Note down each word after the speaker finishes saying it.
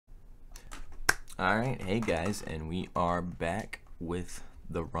Alright, hey guys, and we are back with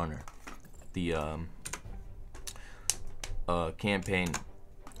the runner. The campaign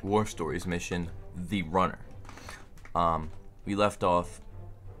War Stories mission, The Runner. We left off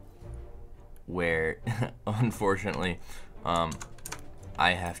where unfortunately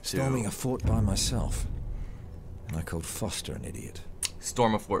I have to storming a fort by myself. And I called Foster an idiot.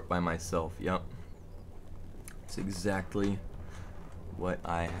 Storm a fort by myself, yep. It's exactly what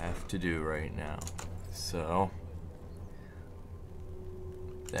I have to do right now. So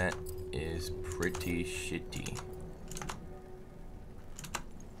that is pretty shitty.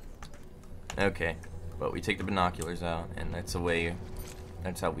 Okay, but we take the binoculars out, and that's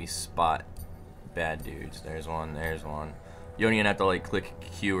how we spot bad dudes. There's one, there's one. You don't even have to like click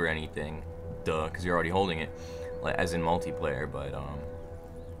Q or anything, duh, because you're already holding it, like as in multiplayer. But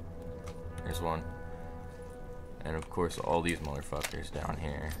there's one. And of course all these motherfuckers down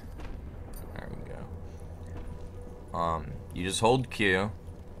here. There we go. You just hold Q.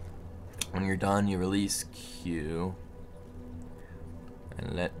 When you're done, you release Q.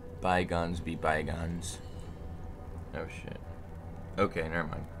 And let bygones be bygones. Oh shit. Okay, never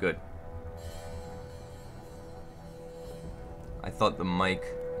mind. Good. I thought the mic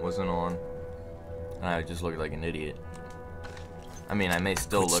wasn't on. And I just looked like an idiot. I mean, I may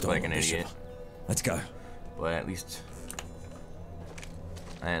still look like an idiot. Let's go. But at least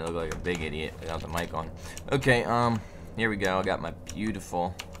I didn't look like a big idiot without the mic on. Okay, here we go. I got my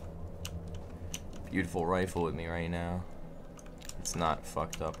beautiful rifle with me right now. It's not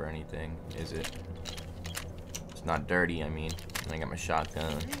fucked up or anything, is it? It's not dirty, I mean. And I got my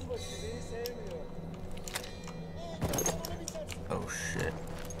shotgun. Oh shit.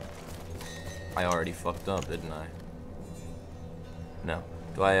 I already fucked up, didn't I? No.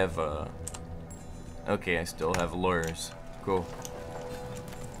 Do I have okay, I still have lures. Cool.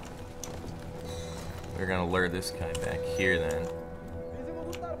 We're gonna lure this guy back here then.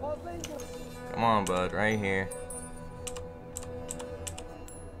 Come on, bud, right here.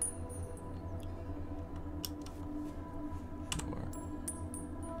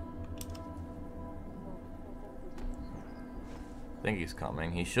 I think he's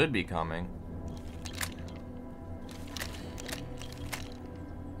coming. He should be coming.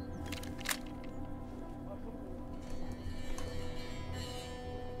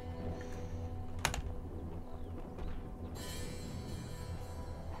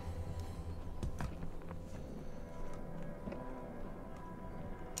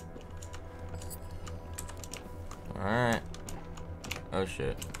 Alright. Oh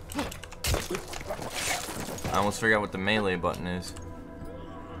shit. I almost forgot what the melee button is.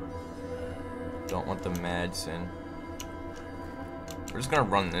 Don't want the Madsen. We're just gonna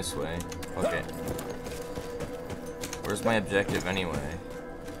run this way. Okay. Where's my objective anyway?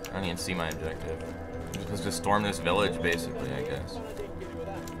 I don't even see my objective. I'm supposed to storm this village basically, I guess.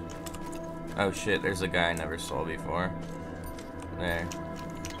 Oh shit, there's a guy I never saw before. There.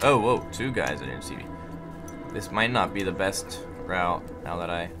 Oh, whoa, two guys I didn't see. This might not be the best route now that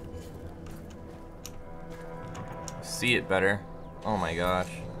I see it better. Oh my gosh.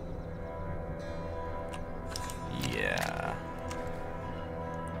 Yeah.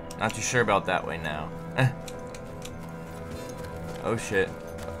 Not too sure about that way now. Oh shit.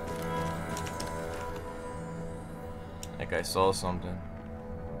 I think I saw something.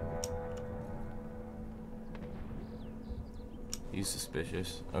 He's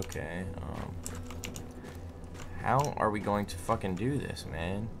suspicious. Okay. How are we going to fucking do this,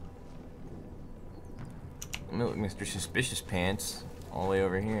 man? Look, Mr. Suspicious Pants, all the way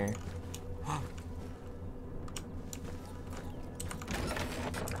over here.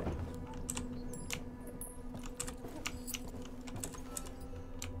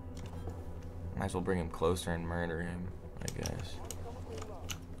 Might as well bring him closer and murder him, I guess.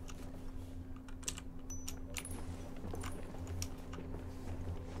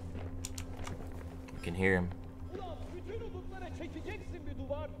 You can hear him.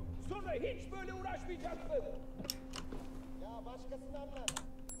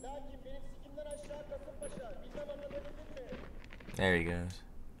 There he goes.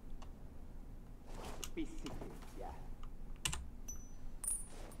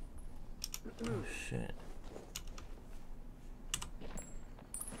 Oh shit.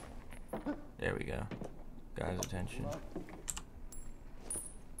 There we go. Got his attention.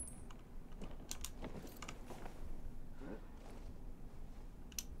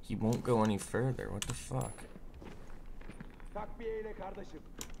 He won't go any further. What the fuck?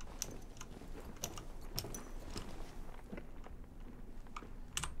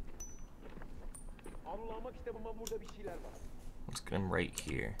 Let's get him right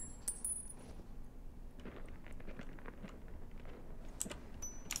here.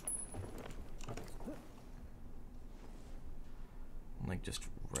 like just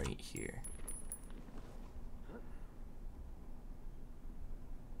right here.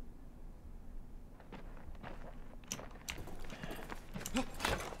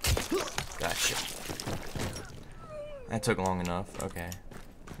 Gotcha. That took long enough. Okay.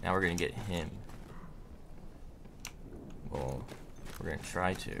 Now we're gonna get him. Well, we're gonna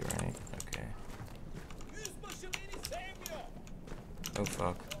try to, right? Okay. Oh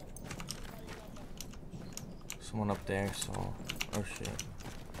fuck. Someone up there saw. Oh shit.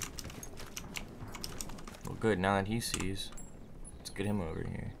 Well good, now that he sees. Let's get him over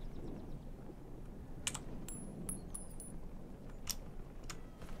here.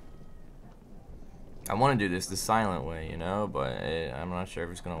 I want to do this the silent way, you know, but I'm not sure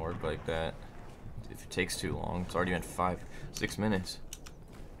if it's gonna work like that. If it takes too long, it's already been 5-6 minutes.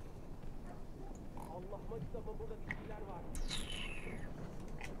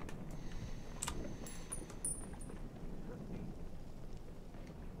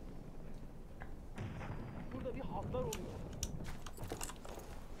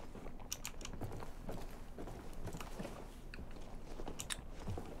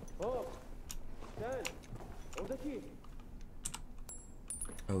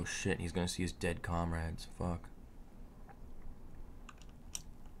 Oh shit, he's gonna see his dead comrades. Fuck.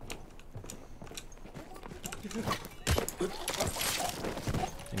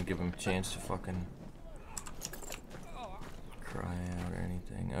 Didn't give him a chance to fucking cry out or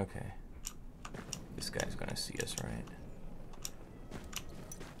anything. Okay. This guy's gonna see us, right?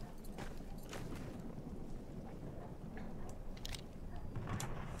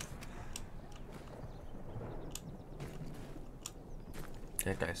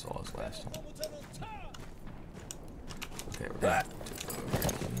 That guy saw us last time. Okay, we're gonna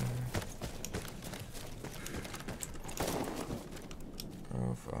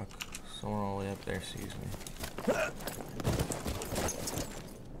oh fuck. Someone all the way up there sees me.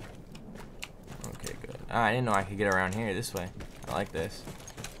 Okay, good. Ah, I didn't know I could get around here this way. I like this.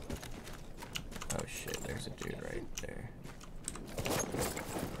 Oh shit, there's a dude right there.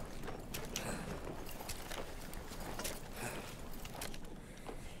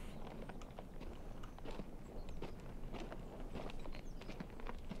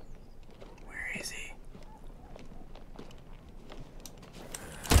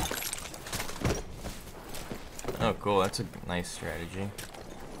 Oh, cool. That's a nice strategy.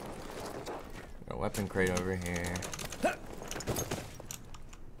 Got a weapon crate over here.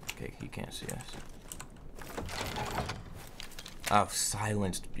 Okay, he can't see us. Oh,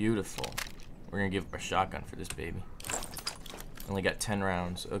 silenced. Beautiful. We're gonna give up a shotgun for this baby. Only got 10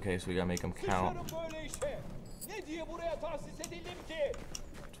 rounds. Okay, so we gotta make them count. Let's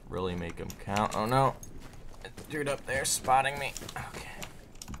really make them count. Oh no. Dude up there spotting me. Okay.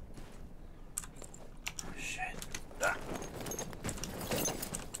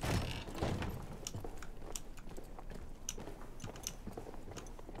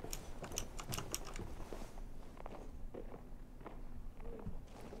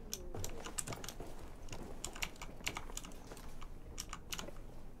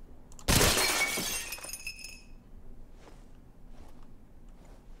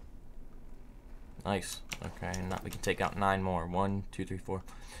 Nice. Okay, now we can take out 9 more. 1, 2, 3, 4,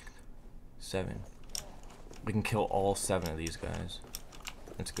 7. We can kill all 7 of these guys.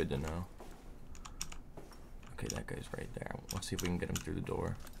 That's good to know. Okay, that guy's right there. Let's see if we can get him through the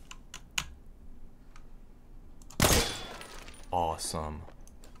door. Awesome.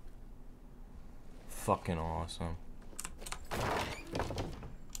 Fucking awesome.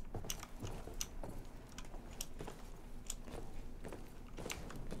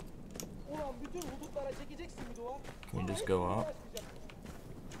 Can we just go up?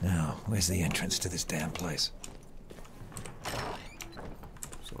 Now, where's the entrance to this damn place?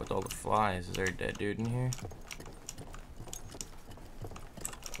 So with all the flies, is there a dead dude in here?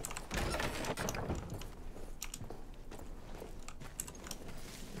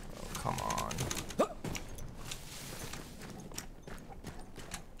 Oh, come on.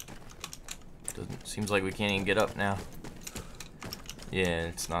 Seems like we can't even get up now. Yeah,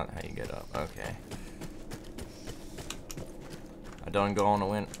 it's not how you get up. Okay. I done gone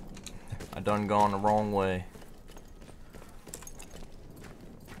the wrong way.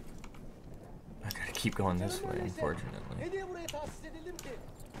 I gotta keep going this way, unfortunately.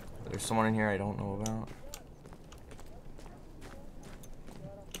 There's someone in here I don't know about.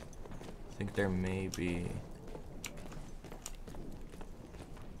 I think there may be.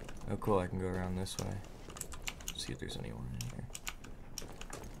 Oh cool, I can go around this way. See if there's anyone in here.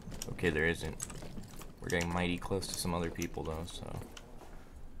 Okay, there isn't. We're getting mighty close to some other people though, so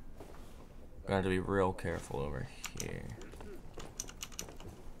gonna have to be real careful over here.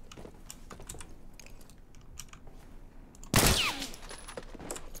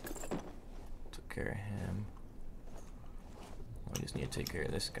 care of him. We just need to take care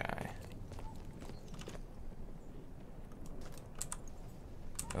of this guy.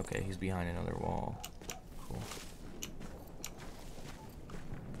 Okay, he's behind another wall. Cool.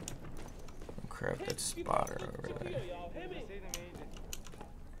 Oh, crap, that spotter over there.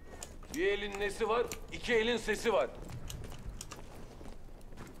 Bir elin nesi var, iki elin sesi var.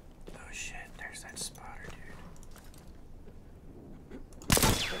 Oh shit, there's that spotter, dude.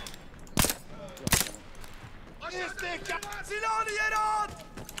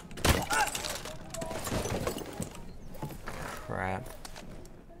 Crap.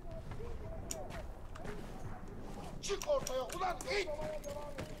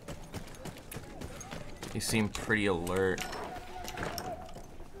 He seemed pretty alert.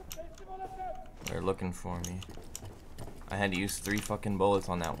 They're looking for me. I had to use 3 fucking bullets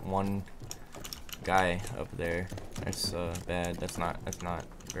on that one guy up there. That's bad. That's not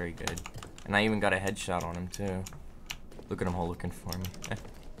very good. And I even got a headshot on him too. Look at him all looking for me.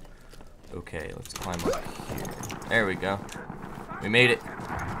 Okay, let's climb up here. There we go. We made it.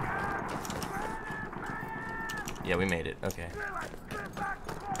 Yeah, we made it. Okay.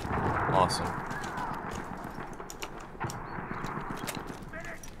 Awesome.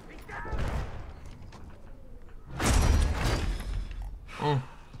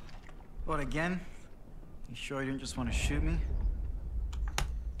 What, again? You sure you didn't just want to shoot me?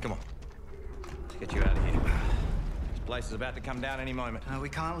 Come on. Let's get you out of here. This place is about to come down any moment. We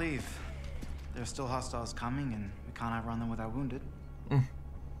can't leave. There are still hostiles coming, and we can't outrun them with our wounded.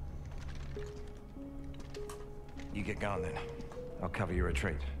 You get going then. I'll cover your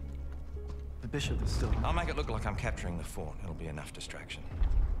retreat. The bishop is still... I'll make it look like I'm capturing the fort. It'll be enough distraction.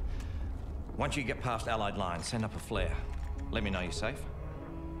 Once you get past Allied lines, send up a flare. Let me know you're safe.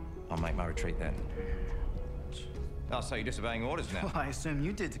 I'll make my retreat then. Oh, so you're disobeying orders now? Well, I assume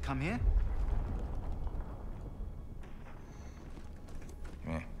you did to come here.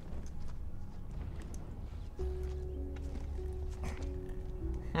 Yeah.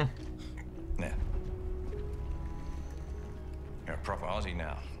 Yeah. You're a proper Aussie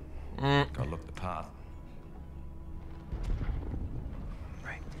now. Gotta look the part.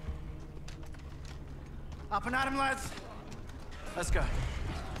 Right. Up and at him, lads. Let's go.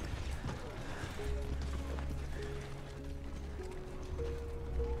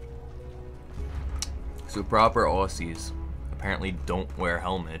 So proper Aussies apparently don't wear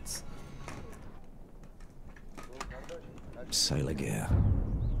helmets. Sailor gear.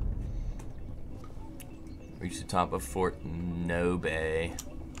 Reach the top of Fort Nobe.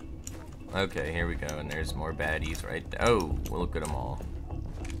 Okay, here we go, and there's more baddies right there. Oh, well, look at them all.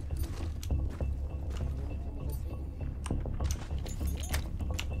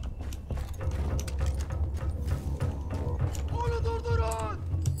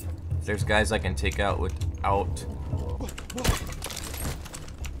 If there's guys I can take out without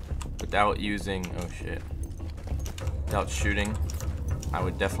using, oh shit, without shooting, I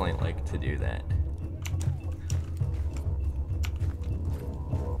would definitely like to do that.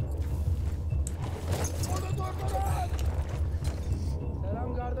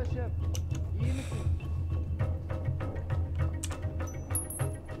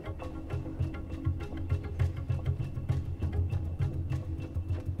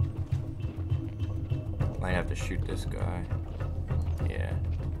 Might have to shoot this guy. Yeah.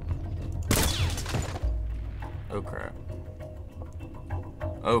 Oh crap.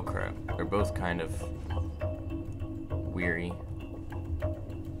 Oh crap. They're both kind of weary.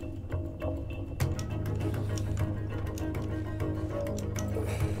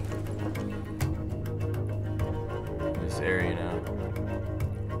 This area now.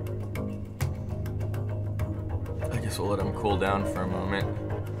 I guess we'll let him cool down for a moment.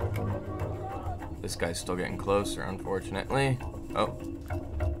 This guy's still getting closer, unfortunately. Oh,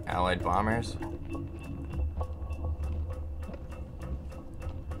 Allied bombers.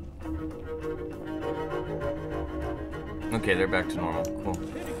 Okay, they're back to normal. Cool.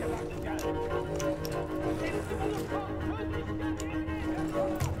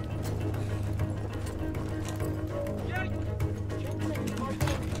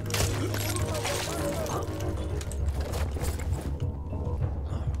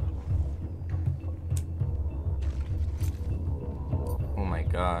 Oh my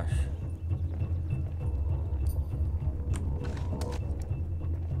gosh.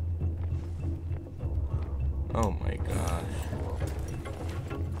 Oh my gosh.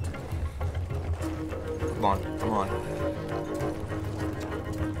 Come on, come on.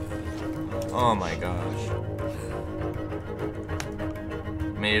 Oh my gosh.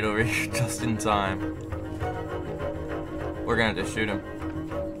 Made it over here just in time. We're gonna have to shoot him.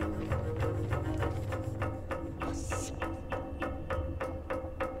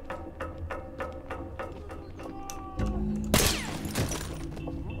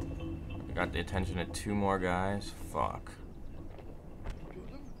 attention to 2 more guys. Fuck.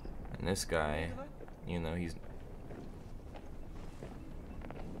 And this guy, you know, he's...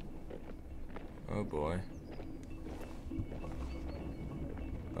 Oh boy.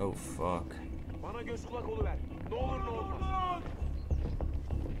 Oh fuck. Bana göz kulak oluver. Ne olur ne olmaz.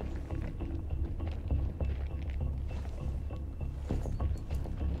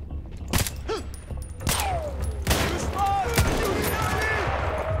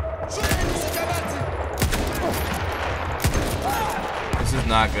 This is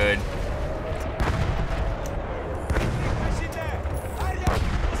not good.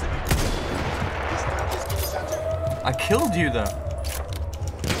 I killed you though.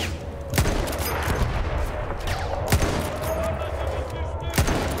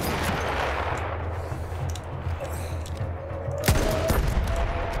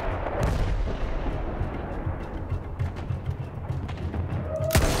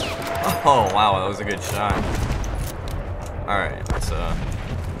 Oh wow, that was a good shot. Alright, let's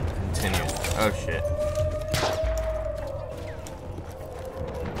continue. Oh shit.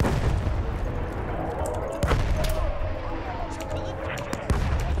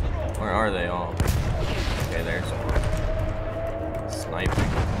 Where are they all? Okay, there's sniping.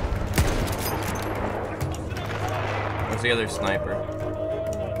 Where's the other sniper?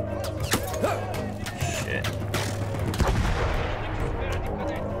 Shit.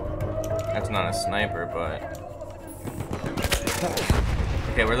 That's not a sniper, but...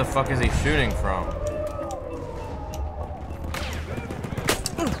 Okay, where the fuck is he shooting from?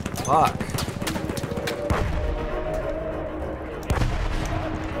 Fuck.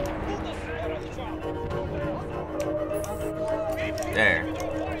 There.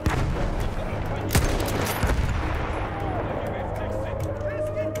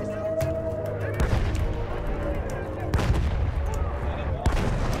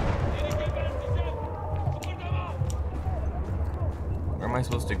 Where am I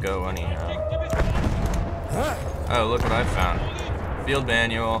supposed to go anyhow? Oh, look what I found. Field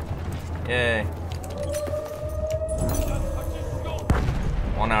manual. Yay.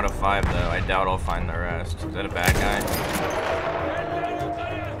 1 out of 5 though. I doubt I'll find the rest. Is that a bad guy?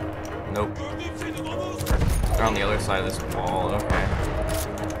 Nope. They're on the other side of this wall. Okay.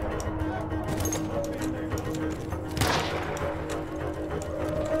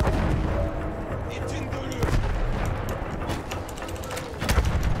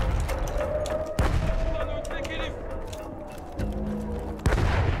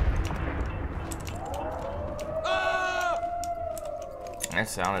 That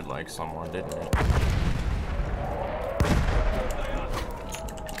sounded like someone, didn't it?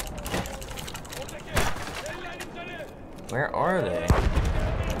 Where are they?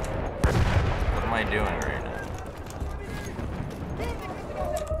 What am I doing right now?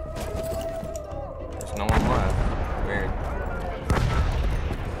 There's no one left. Weird.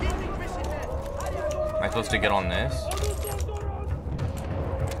 Am I supposed to get on this?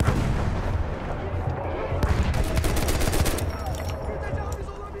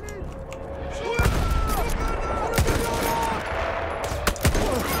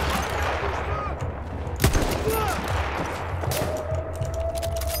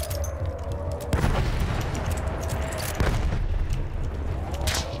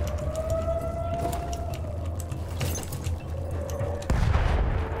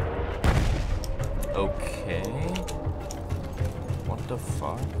 Okay. What the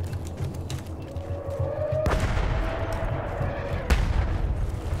fuck?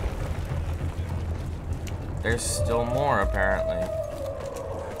 There's still more apparently.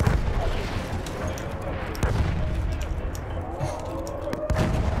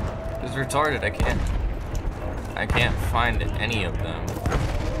 This is retarded. I can't find any of them.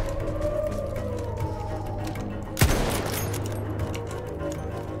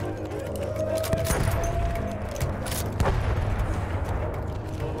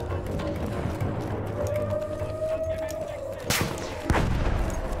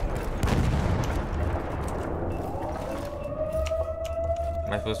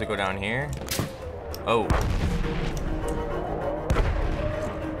 Am I supposed to go down here? Oh.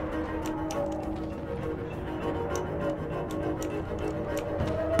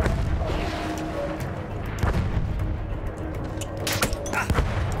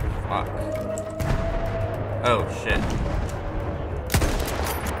 Fuck. Oh, shit.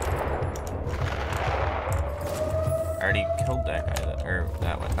 I already killed that guy, or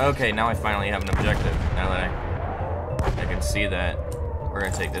that one. Okay, now I finally have an objective. Now that I can see that. We're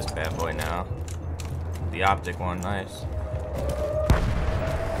gonna take this bad boy now. The optic one, nice.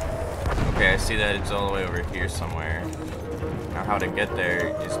 Okay, I see that it's all the way over here somewhere. Now how to get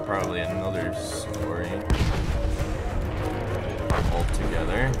there is probably another story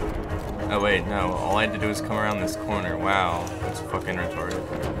altogether. Oh wait, no, all I had to do is come around this corner. Wow, that's fucking retarded.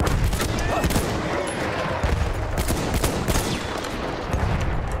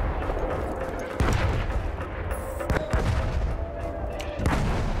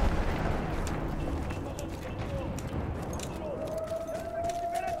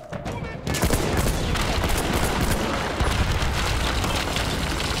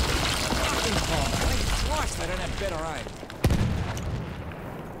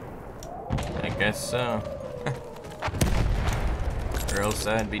 I guess so. Or else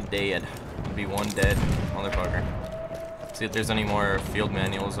I'd be dead. I'd be one dead motherfucker. See if there's any more field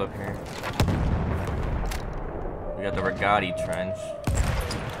manuals up here. We got the Regati Trench.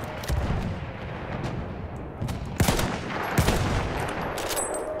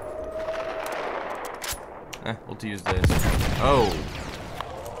 We'll use this. Oh!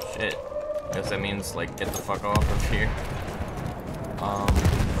 Shit. Guess that means, like, get the fuck off of here.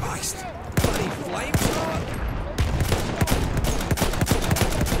 Christ! Bloody flamethrower!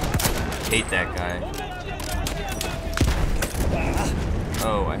 Hate that guy.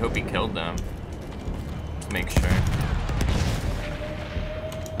 Oh, I hope he killed them. Let's make sure.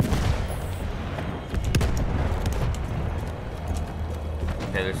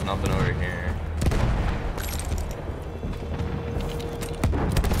 Okay, there's nothing over here.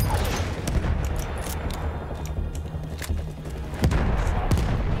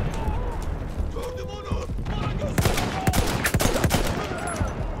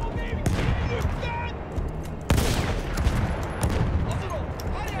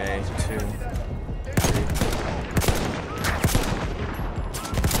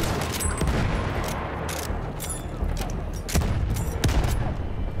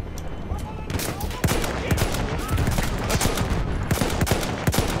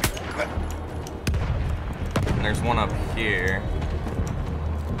 There's one up here.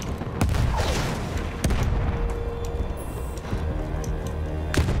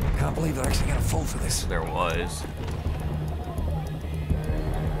 Can't believe they're actually gonna fall for this. There was.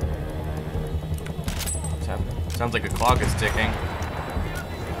 What's happening? Sounds like a clock is ticking.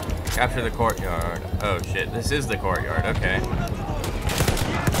 Capture the courtyard. Oh shit, this is the courtyard, okay.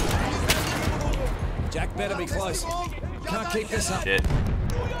 Jack better be close. Can't keep this up. Shit.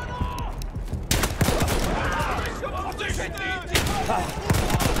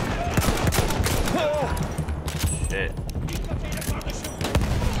 Shit.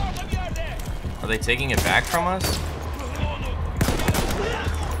 Are they taking it back from us?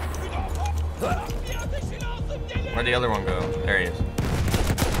 Where'd the other one go? There he is.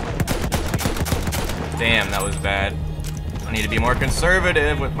 Damn, that was bad. I need to be more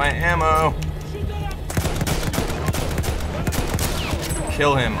conservative with my ammo.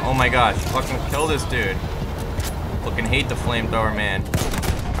 Kill him. Oh my gosh. Fucking kill this dude. Fucking hate the flamethrower, man.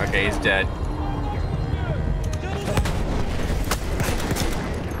 Okay, he's dead.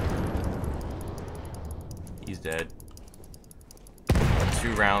 He's dead.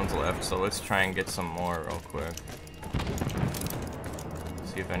 2 rounds left, so let's try and get some more real quick.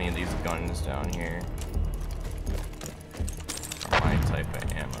 See if any of these guns down here are my type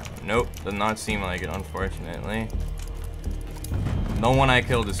of ammo. Nope, does not seem like it, unfortunately. No one I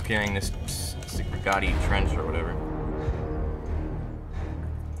killed is carrying this Regati Trench or whatever.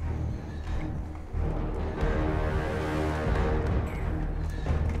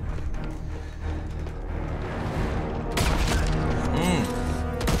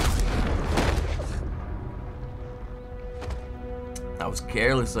 That was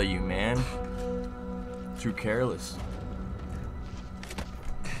careless of you, man. Too careless.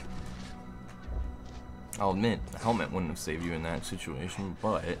 I'll admit, the helmet wouldn't have saved you in that situation,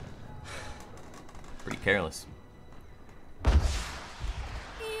 but pretty careless.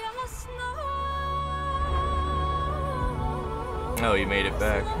 Oh, you made it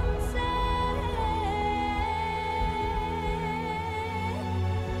back.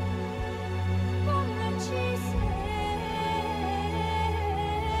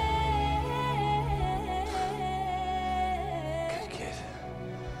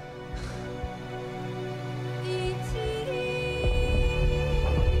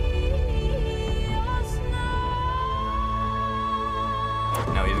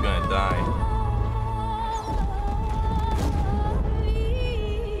 Now he's gonna die.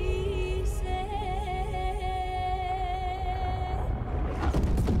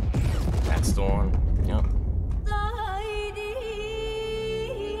 That's the one. Yep.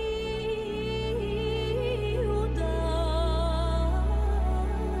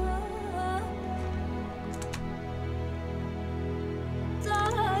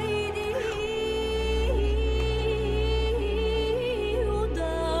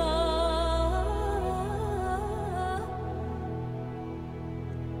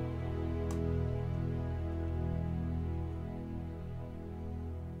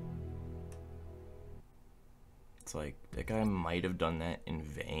 it's like, that guy might have done that in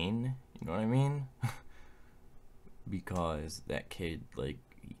vain, you know what I mean? Because that kid, like,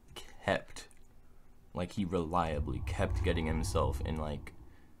 he reliably kept getting himself in, like,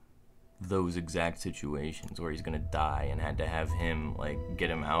 those exact situations where he's gonna die and had to have him, like, get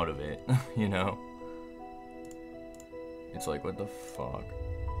him out of it, you know? It's like, what the fuck?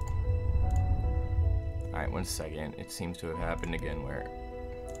 Alright, 1 second. It seems to have happened again where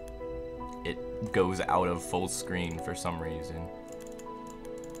it goes out of full screen for some reason.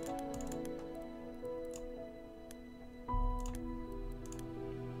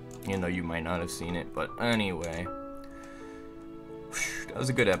 Even though you might not have seen it, but anyway. That was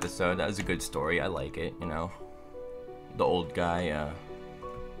a good episode. That was a good story. I like it, you know. The old guy,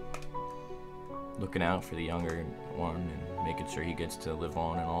 looking out for the younger one and making sure he gets to live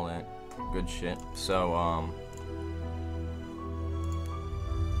on and all that good shit. So,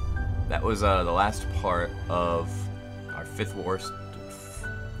 that was, the last part of our our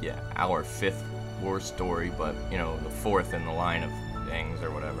fifth war story, but, you know, the fourth in the line of things or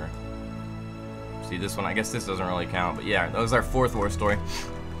whatever. See, this one, I guess this doesn't really count, but yeah, that was our fourth war story.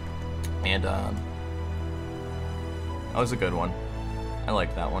 And, that was a good one. I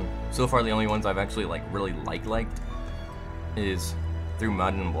liked that one. So far, the only ones I've actually, like, really liked is Through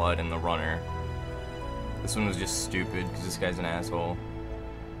Mud and Blood and The Runner. This one was just stupid, because this guy's an asshole.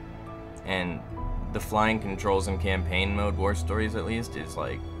 And the flying controls in campaign mode war stories, at least, is,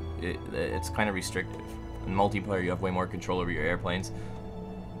 like, it's kind of restrictive. In multiplayer, you have way more control over your airplanes.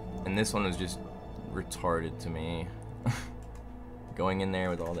 And this one was just retarded to me. Going in there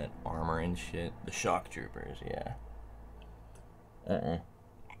with all that armor and shit. The shock troopers, yeah.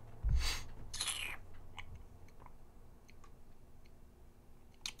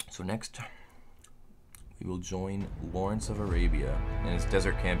 So next, we will join Lawrence of Arabia in his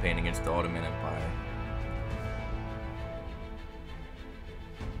desert campaign against the Ottoman Empire.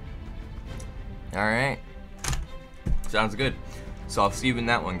 Alright. Sounds good. So I'll see you in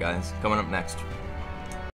that one, guys. Coming up next.